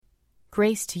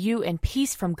Grace to you and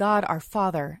peace from God our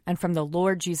Father and from the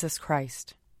Lord Jesus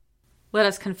Christ. Let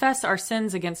us confess our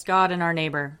sins against God and our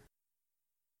neighbor.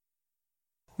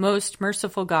 Most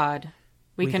merciful God,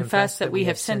 we confess that we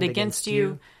have sinned against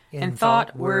you in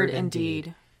thought, word, and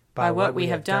deed, by what we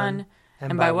have done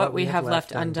and by what we have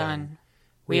left undone.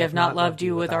 We have not loved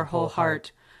you with our whole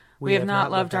heart. We have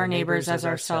not loved our neighbors as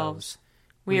ourselves.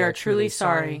 We are truly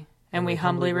sorry, and we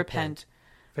humbly repent.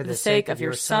 For the sake of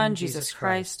your Son, Jesus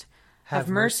Christ, have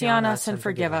mercy on us and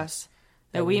forgive us,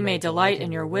 that we may delight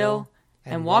in your will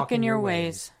and walk in your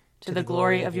ways, to the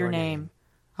glory of your name.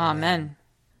 Amen.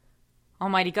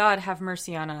 Almighty God, have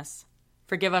mercy on us.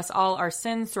 Forgive us all our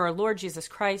sins through our Lord Jesus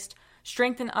Christ.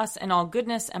 Strengthen us in all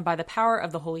goodness, and by the power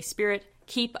of the Holy Spirit,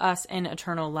 keep us in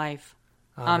eternal life.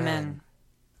 Amen.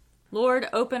 Lord,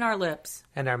 open our lips,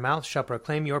 and our mouth shall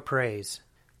proclaim your praise.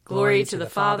 Glory to the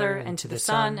Father, and to the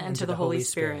Son, and to the Holy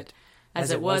Spirit, as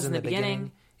it was in the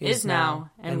beginning, is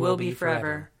now, and will be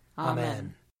forever.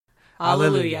 Amen.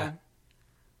 Alleluia.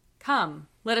 Come,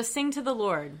 let us sing to the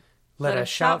Lord. Let us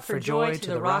shout for joy to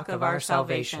the rock of our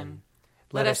salvation.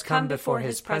 Let us come before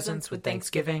his presence with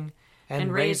thanksgiving,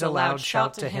 and raise a loud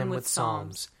shout to him with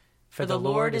psalms. For the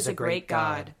Lord is a great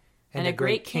God, and a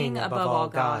great King above all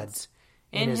gods.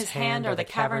 In his hand are the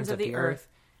caverns of the earth,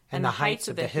 and the heights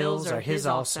of the hills are his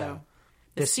also.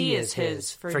 The sea is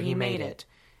his, for he made it,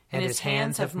 and his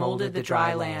hands have molded the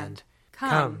dry land.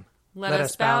 Come, let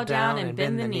us bow down and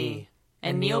bend the knee,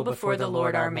 and kneel before the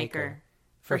Lord our Maker.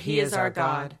 For he is our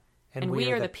God, and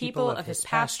we are the people of his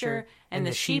pasture and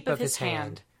the sheep of his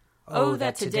hand. Oh,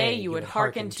 that today you would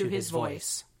hearken to his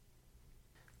voice.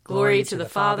 Glory to the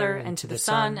Father, and to the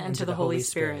Son, and to the Holy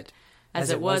Spirit, as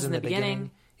it was in the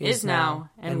beginning, is now,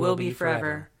 and will be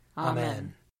forever.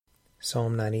 Amen.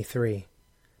 Psalm 93.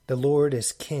 The Lord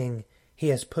is King. He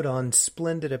has put on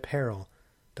splendid apparel.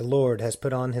 The Lord has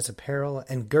put on his apparel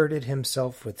and girded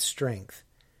himself with strength.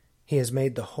 He has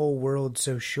made the whole world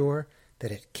so sure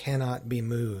that it cannot be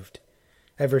moved.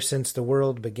 Ever since the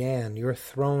world began, your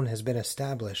throne has been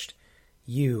established.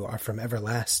 You are from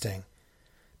everlasting.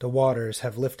 The waters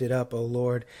have lifted up, O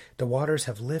Lord, the waters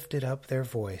have lifted up their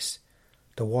voice.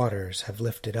 The waters have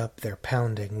lifted up their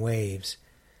pounding waves.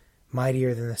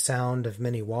 Mightier than the sound of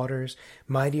many waters,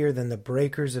 mightier than the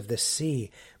breakers of the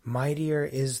sea, mightier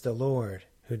is the Lord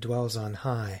who dwells on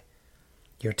high.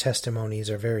 Your testimonies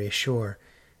are very sure,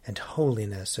 and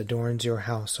holiness adorns your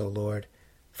house, O Lord,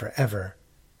 forever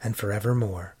and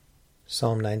forevermore.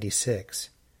 Psalm 96.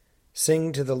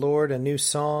 Sing to the Lord a new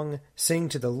song, sing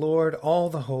to the Lord all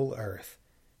the whole earth.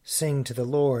 Sing to the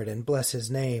Lord and bless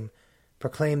his name.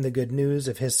 Proclaim the good news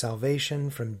of his salvation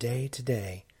from day to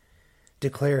day.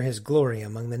 Declare his glory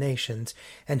among the nations,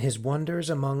 and his wonders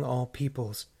among all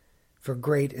peoples. For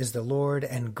great is the Lord,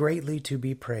 and greatly to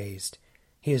be praised.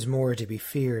 He is more to be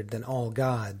feared than all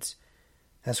gods.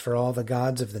 As for all the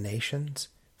gods of the nations,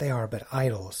 they are but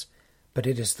idols, but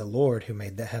it is the Lord who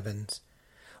made the heavens.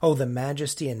 O the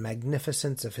majesty and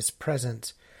magnificence of his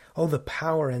presence! O the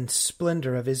power and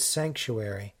splendor of his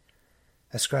sanctuary!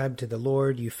 Ascribe to the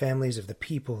Lord, you families of the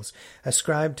peoples.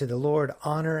 Ascribe to the Lord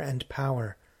honor and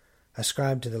power.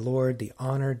 Ascribe to the Lord the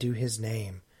honor due his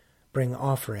name. Bring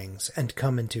offerings and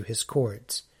come into his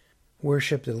courts.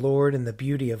 Worship the Lord in the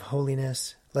beauty of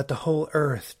holiness. Let the whole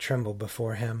earth tremble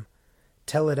before him.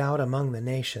 Tell it out among the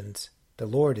nations. The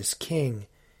Lord is king.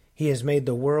 He has made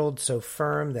the world so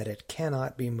firm that it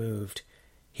cannot be moved.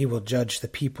 He will judge the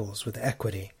peoples with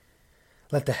equity.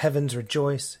 Let the heavens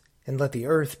rejoice, and let the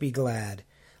earth be glad.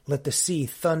 Let the sea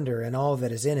thunder and all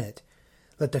that is in it.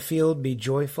 Let the field be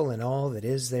joyful and all that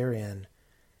is therein.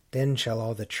 Then shall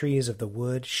all the trees of the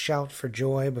wood shout for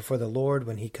joy before the Lord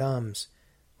when he comes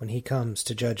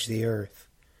to judge the earth.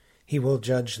 He will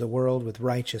judge the world with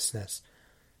righteousness,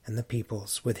 and the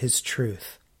peoples with his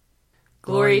truth.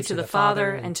 Glory to the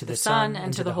Father, and to the Son,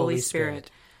 and to the Holy Spirit,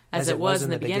 as it was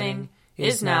in the beginning,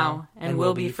 is now, and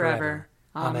will be forever.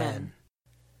 Amen.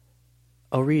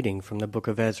 A reading from the book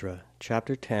of Ezra,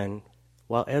 chapter 10.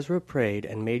 While Ezra prayed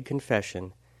and made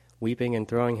confession, weeping and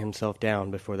throwing himself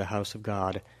down before the house of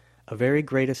God, a very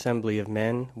great assembly of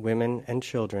men, women, and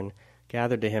children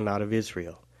gathered to him out of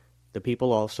Israel. The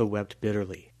people also wept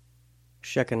bitterly.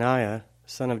 Shechaniah,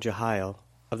 son of Jehiel,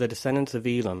 of the descendants of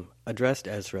Elam, addressed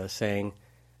Ezra, saying,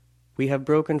 We have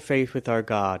broken faith with our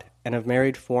God, and have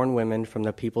married foreign women from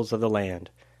the peoples of the land.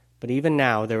 But even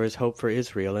now there is hope for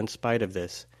Israel in spite of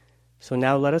this. So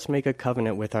now let us make a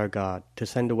covenant with our God, to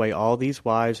send away all these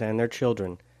wives and their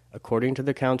children, according to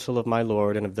the counsel of my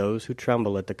Lord and of those who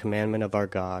tremble at the commandment of our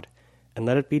God, and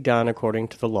let it be done according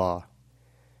to the law.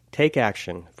 Take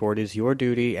action, for it is your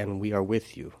duty, and we are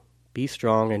with you. Be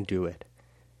strong and do it.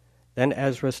 Then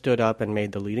Ezra stood up and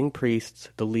made the leading priests,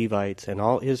 the Levites, and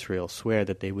all Israel swear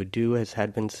that they would do as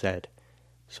had been said.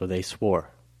 So they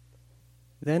swore.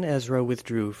 Then Ezra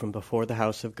withdrew from before the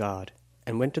house of God,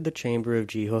 and went to the chamber of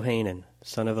Jehohanan,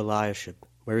 son of Eliashib,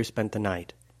 where he spent the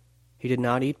night. He did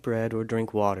not eat bread or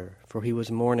drink water, for he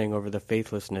was mourning over the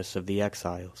faithlessness of the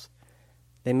exiles.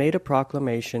 They made a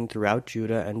proclamation throughout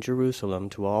Judah and Jerusalem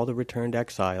to all the returned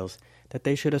exiles that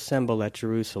they should assemble at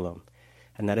Jerusalem,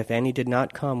 and that if any did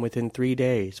not come within 3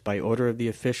 days, by order of the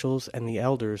officials and the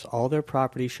elders, all their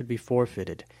property should be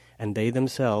forfeited, and they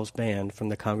themselves banned from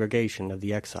the congregation of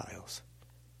the exiles.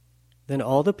 Then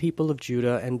all the people of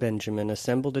Judah and Benjamin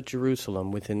assembled at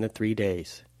Jerusalem within the 3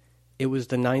 days. It was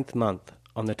the 9th month,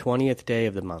 on the 20th day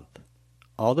of the month.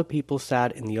 All the people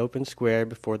sat in the open square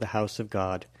before the house of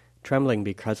God, trembling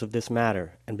because of this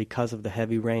matter, and because of the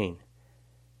heavy rain.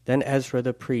 Then Ezra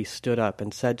the priest stood up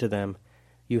and said to them,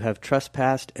 "You have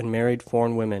trespassed and married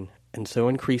foreign women, and so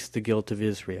increased the guilt of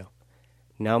Israel.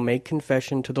 Now make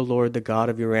confession to the Lord the God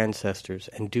of your ancestors,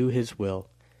 and do his will.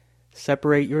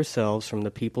 Separate yourselves from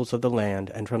the peoples of the land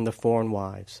and from the foreign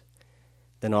wives."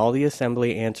 Then all the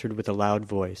assembly answered with a loud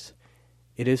voice,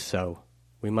 "It is so.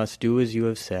 We must do as you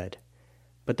have said.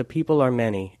 But the people are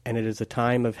many, and it is a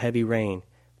time of heavy rain.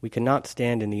 We cannot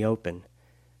stand in the open.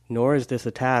 Nor is this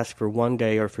a task for 1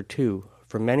 day or for 2,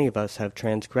 for many of us have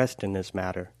transgressed in this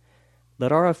matter.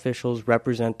 Let our officials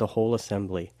represent the whole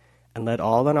assembly, and let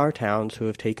all in our towns who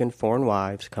have taken foreign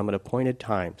wives come at appointed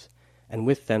times, and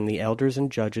with them the elders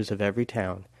and judges of every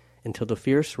town, until the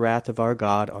fierce wrath of our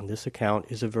God on this account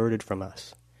is averted from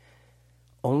us."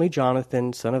 Only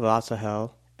Jonathan, son of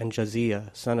Asahel, and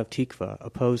Jaziah, son of Tikva,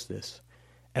 opposed this,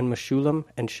 and Meshullam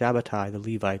and Shabbatai the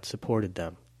Levite supported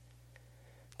them.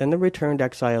 Then the returned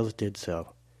exiles did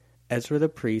so. Ezra the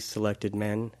priest selected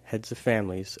men, heads of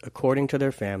families, according to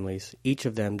their families, each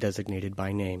of them designated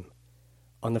by name.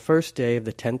 On the first day of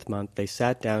the 10th month they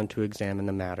sat down to examine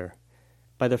the matter.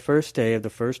 By the first day of the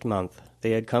first month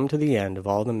they had come to the end of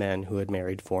all the men who had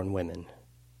married foreign women.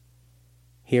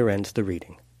 Here ends the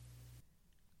reading.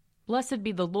 Blessed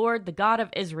be the Lord, the God of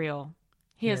Israel.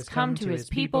 He has come to his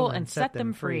people and set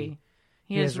them free.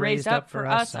 He has raised up for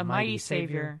us a mighty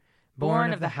Savior,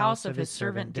 born of the house of his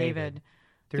servant David.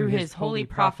 Through his holy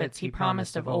prophets he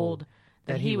promised of old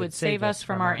that he would save us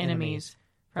from our enemies,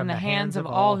 from the hands of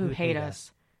all who hate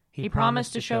us. He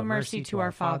promised to show mercy to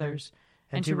our fathers,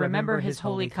 and to remember his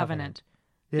holy covenant.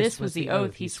 This was the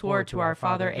oath he swore to our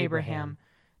father Abraham,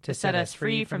 to set us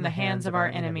free from the hands of our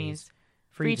enemies,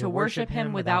 free to worship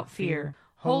him without fear,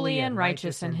 holy and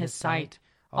righteous in his sight,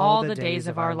 all the days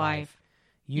of our life.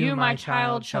 You, my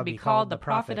child, shall be called the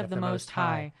prophet of the Most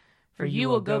High, for you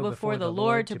will go before the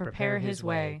Lord to prepare his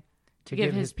way, to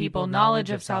give his people knowledge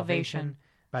of salvation,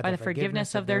 by the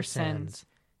forgiveness of their sins.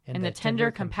 In the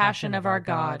tender compassion of our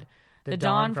God, the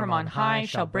dawn from on high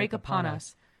shall break upon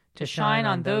us, to shine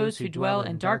on those who dwell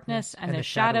in darkness and the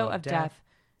shadow of death,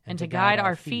 and to guide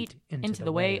our feet into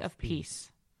the way of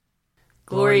peace.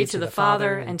 Glory to the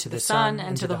Father, and to the Son,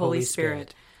 and to the Holy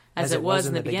Spirit, as it was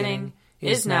in the beginning,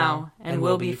 is now, and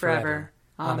will be forever.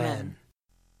 Amen.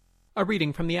 A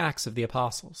reading from the Acts of the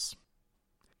Apostles.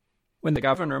 When the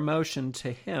governor motioned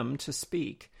to him to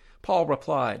speak, Paul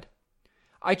replied,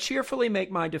 "I cheerfully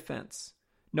make my defense,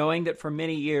 knowing that for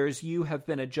many years you have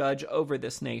been a judge over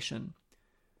this nation.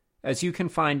 As you can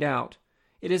find out,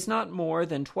 it is not more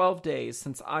than 12 days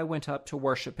since I went up to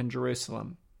worship in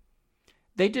Jerusalem.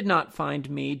 They did not find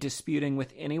me disputing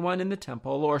with anyone in the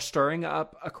temple or stirring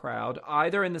up a crowd,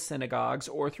 either in the synagogues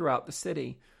or throughout the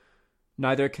city.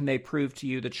 Neither can they prove to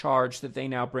you the charge that they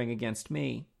now bring against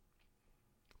me.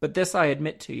 But this I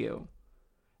admit to you,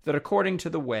 that according to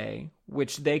the way,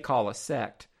 which they call a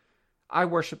sect, I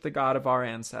worship the God of our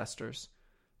ancestors,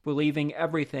 believing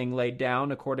everything laid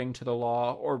down according to the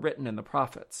law or written in the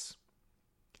prophets.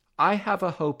 I have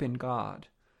a hope in God,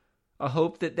 a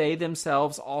hope that they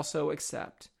themselves also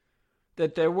accept,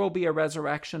 that there will be a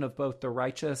resurrection of both the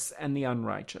righteous and the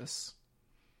unrighteous.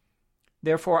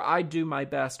 Therefore I do my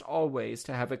best always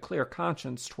to have a clear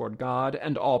conscience toward God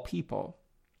and all people.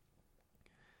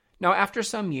 Now after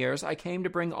some years I came to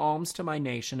bring alms to my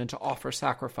nation and to offer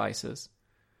sacrifices.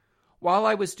 While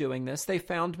I was doing this, they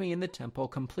found me in the temple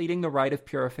completing the rite of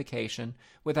purification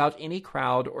without any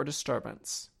crowd or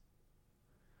disturbance.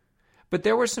 But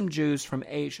there were some Jews from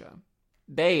Asia.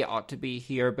 They ought to be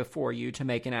here before you to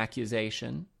make an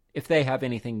accusation, if they have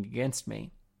anything against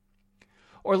me.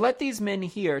 Or let these men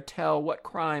here tell what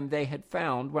crime they had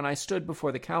found when I stood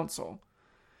before the council,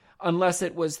 unless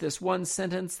it was this one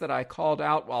sentence that I called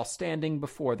out while standing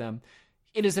before them.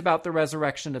 It is about the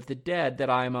resurrection of the dead that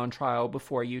I am on trial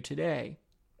before you today.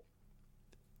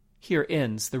 Here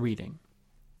ends the reading.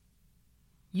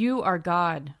 You are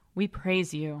God, we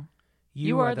praise you.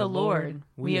 You are the Lord,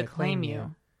 we acclaim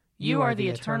you. You are the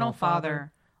eternal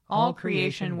Father, all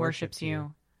creation worships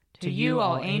you. To you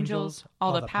all angels,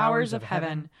 all the powers of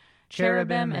heaven,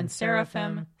 cherubim and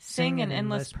seraphim, sing in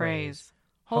endless praise.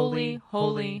 Holy,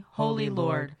 holy, holy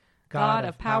Lord, God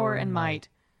of power and might,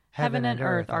 heaven and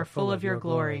earth are full of your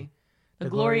glory. The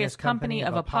glorious company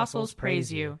of apostles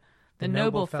praise you. The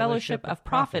noble fellowship of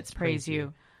prophets praise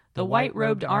you. The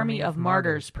white-robed army of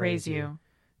martyrs praise you.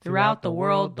 Throughout the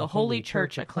world the holy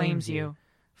church acclaims you.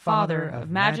 Father of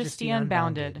majesty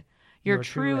unbounded, your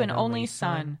true and only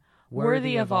Son,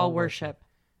 worthy of all worship,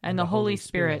 and the Holy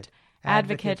Spirit,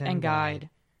 advocate and guide.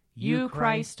 You,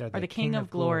 Christ, are the King of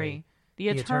glory, the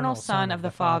eternal Son of the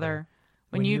Father.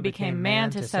 When you became man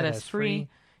to set us free,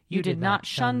 you did not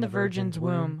shun the Virgin's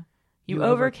womb. You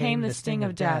overcame the sting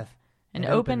of death and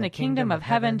opened the kingdom of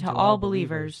heaven to all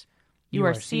believers. You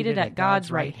are seated at God's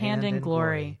right hand in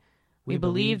glory. We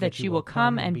believe that you will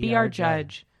come and be our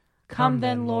judge. Come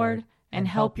then, Lord, and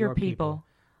help your people,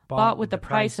 bought with the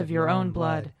price of your own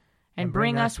blood, and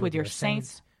bring us with your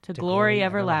saints to glory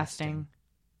everlasting.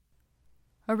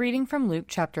 A reading from Luke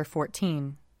chapter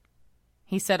 14.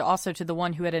 He said also to the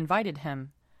one who had invited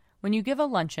him, "When you give a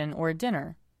luncheon or a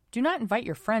dinner, do not invite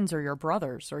your friends or your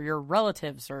brothers or your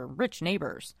relatives or rich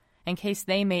neighbors, in case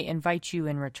they may invite you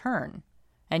in return,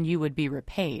 and you would be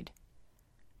repaid.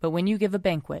 But when you give a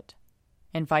banquet,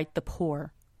 invite the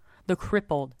poor, the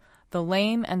crippled, the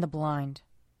lame, and the blind,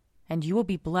 and you will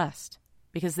be blessed,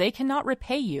 because they cannot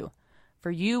repay you, for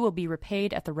you will be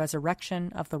repaid at the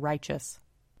resurrection of the righteous."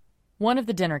 One of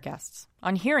the dinner guests,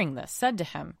 on hearing this, said to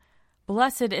him,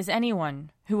 "Blessed is anyone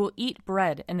who will eat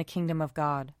bread in the kingdom of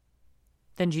God."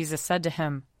 Then Jesus said to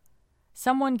him,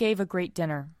 "Someone gave a great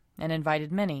dinner and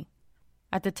invited many.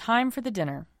 At the time for the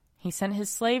dinner, he sent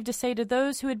his slave to say to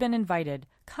those who had been invited,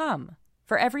 'Come,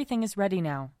 for everything is ready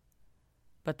now.'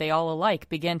 But they all alike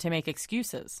began to make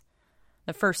excuses.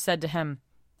 The first said to him,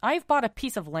 'I have bought a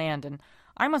piece of land, and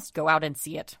I must go out and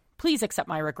see it. Please accept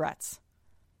my regrets.'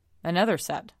 Another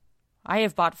said, 'I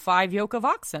have bought 5 yoke of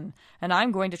oxen, and I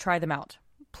am going to try them out.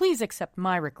 Please accept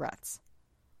my regrets.'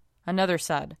 Another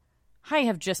said, 'I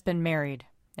have just been married,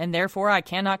 and therefore I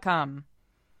cannot come.'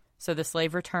 So the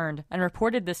slave returned and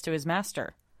reported this to his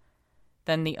master.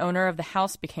 Then the owner of the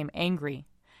house became angry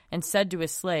and said to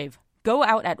his slave, 'Go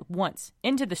out at once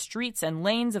into the streets and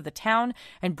lanes of the town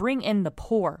and bring in the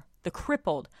poor, the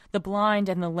crippled, the blind,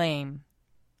 and the lame.'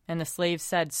 And the slave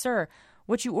said, 'Sir,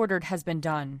 what you ordered has been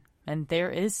done, and there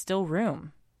is still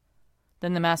room.'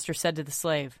 Then the master said to the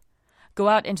slave, 'Go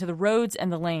out into the roads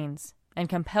and the lanes, and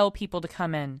compel people to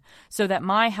come in, so that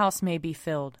my house may be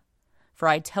filled. For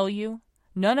I tell you,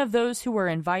 none of those who were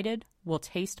invited will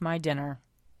taste my dinner.'"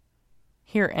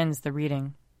 Here ends the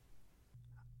reading.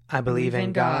 I believe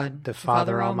in God, the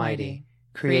Father Almighty,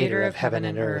 creator of heaven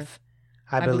and earth.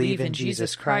 I believe in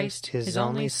Jesus Christ, his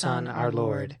only Son, our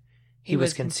Lord. He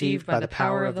was conceived by the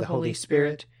power of the Holy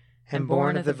Spirit and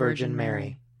born of the Virgin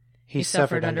Mary. He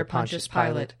suffered under Pontius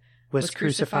Pilate, was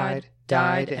crucified,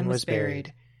 died, and was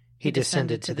buried. He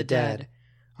descended to the dead.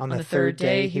 On the third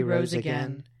day he rose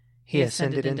again. He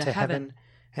ascended into heaven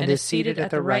and is seated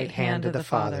at the right hand of the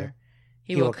Father.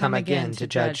 He will come again to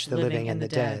judge the living and the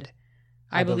dead.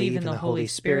 I believe in the Holy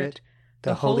Spirit,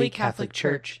 the Holy Catholic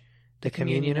Church, the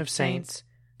communion of saints,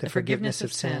 the forgiveness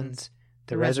of sins,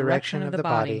 the resurrection of the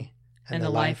body, and the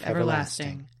life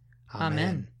everlasting.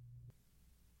 Amen.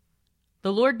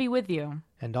 The Lord be with you.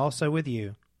 And also with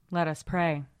you. Let us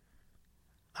pray.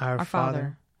 Our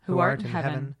Father, who art in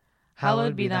heaven,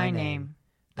 hallowed be thy name.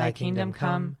 Thy kingdom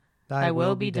come, thy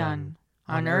will be done,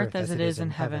 on earth as it is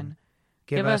in heaven.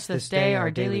 Give us this day our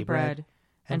daily bread,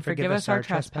 and forgive us our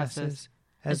trespasses,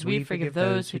 as we forgive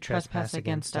those who trespass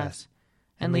against us.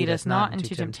 And lead us not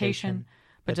into temptation,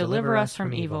 but deliver us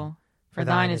from evil. For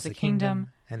thine is the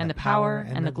kingdom, and the power,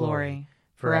 and the glory,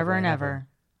 forever and ever.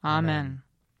 Amen.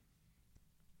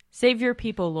 Save your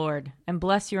people, Lord, and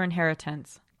bless your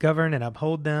inheritance. Govern and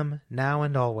uphold them, now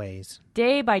and always.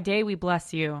 Day by day we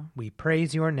bless you. We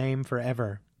praise your name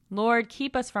forever. Lord,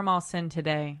 keep us from all sin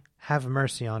today. Have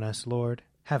mercy on us, Lord.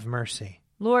 Have mercy.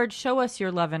 Lord, show us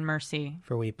your love and mercy.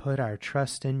 For we put our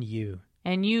trust in you.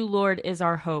 And you, Lord, is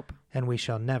our hope. And we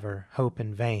shall never hope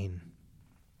in vain.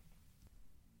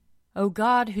 O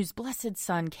God, whose blessed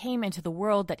Son came into the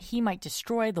world that he might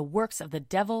destroy the works of the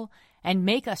devil and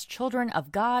make us children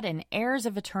of God and heirs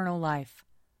of eternal life,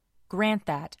 grant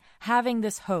that, having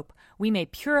this hope, we may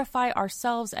purify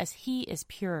ourselves as he is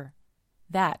pure,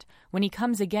 that, when he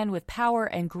comes again with power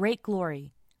and great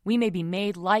glory, we may be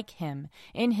made like him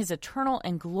in his eternal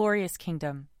and glorious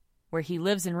kingdom. where he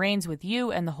lives and reigns with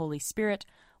you and the Holy Spirit,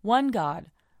 one God,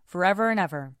 forever and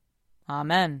ever.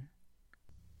 Amen.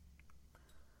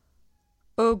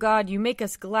 O God, you make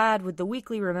us glad with the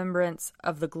weekly remembrance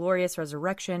of the glorious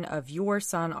resurrection of your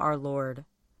Son, our Lord.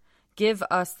 Give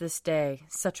us this day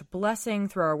such blessing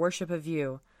through our worship of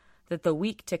you, that the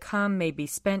week to come may be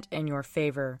spent in your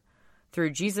favor.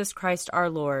 Through Jesus Christ our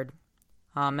Lord.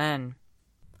 Amen.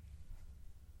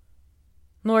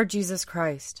 Lord Jesus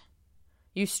Christ,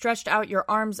 you stretched out your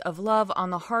arms of love on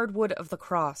the hard wood of the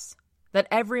cross, that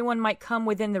everyone might come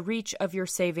within the reach of your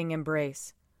saving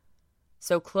embrace.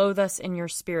 So clothe us in your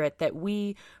Spirit, that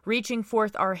we, reaching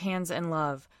forth our hands in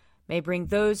love, may bring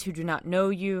those who do not know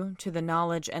you to the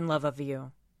knowledge and love of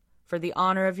you. For the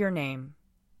honor of your name.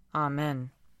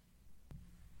 Amen.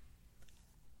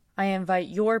 I invite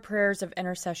your prayers of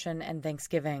intercession and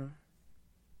thanksgiving.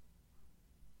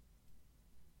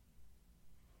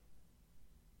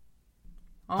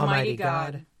 Almighty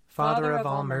God, Father of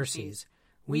all mercies,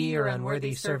 we, your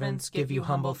unworthy servants, give you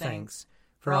humble thanks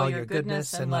for all your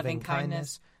goodness and loving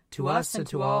kindness to us and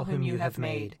to all whom you have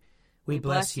made. We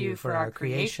bless you for our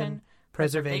creation,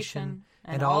 preservation,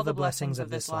 and all the blessings of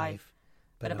this life,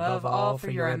 but above all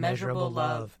for your immeasurable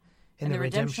love in the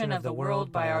redemption of the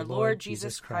world by our Lord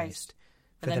Jesus Christ,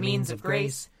 for the means of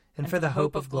grace and for the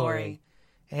hope of glory.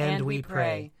 And we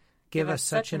pray, give us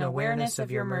such an awareness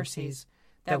of your mercies,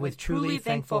 that with truly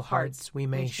thankful hearts we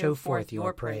may show forth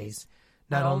your praise,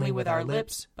 not only with our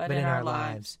lips, but in our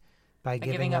lives, by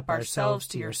giving up ourselves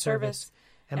to your service,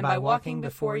 and by walking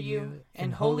before you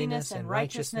in holiness and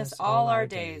righteousness all our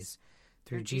days,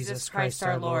 through Jesus Christ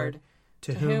our Lord,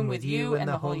 to whom with you and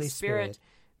the Holy Spirit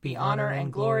be honor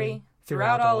and glory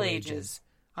throughout all ages.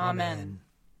 Amen.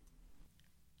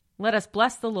 Let us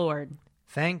bless the Lord.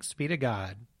 Thanks be to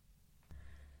God.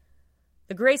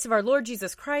 The grace of our Lord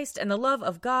Jesus Christ, and the love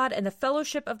of God, and the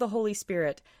fellowship of the Holy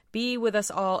Spirit be with us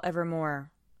all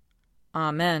evermore.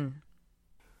 Amen.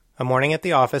 A Morning at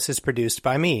the Office is produced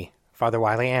by me, Father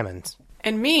Wiley Ammons.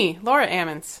 And me, Laura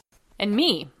Ammons. And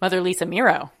me, Mother Lisa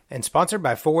Meirow. And sponsored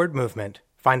by Forward Movement.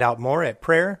 Find out more at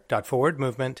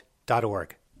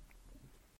prayer.forwardmovement.org.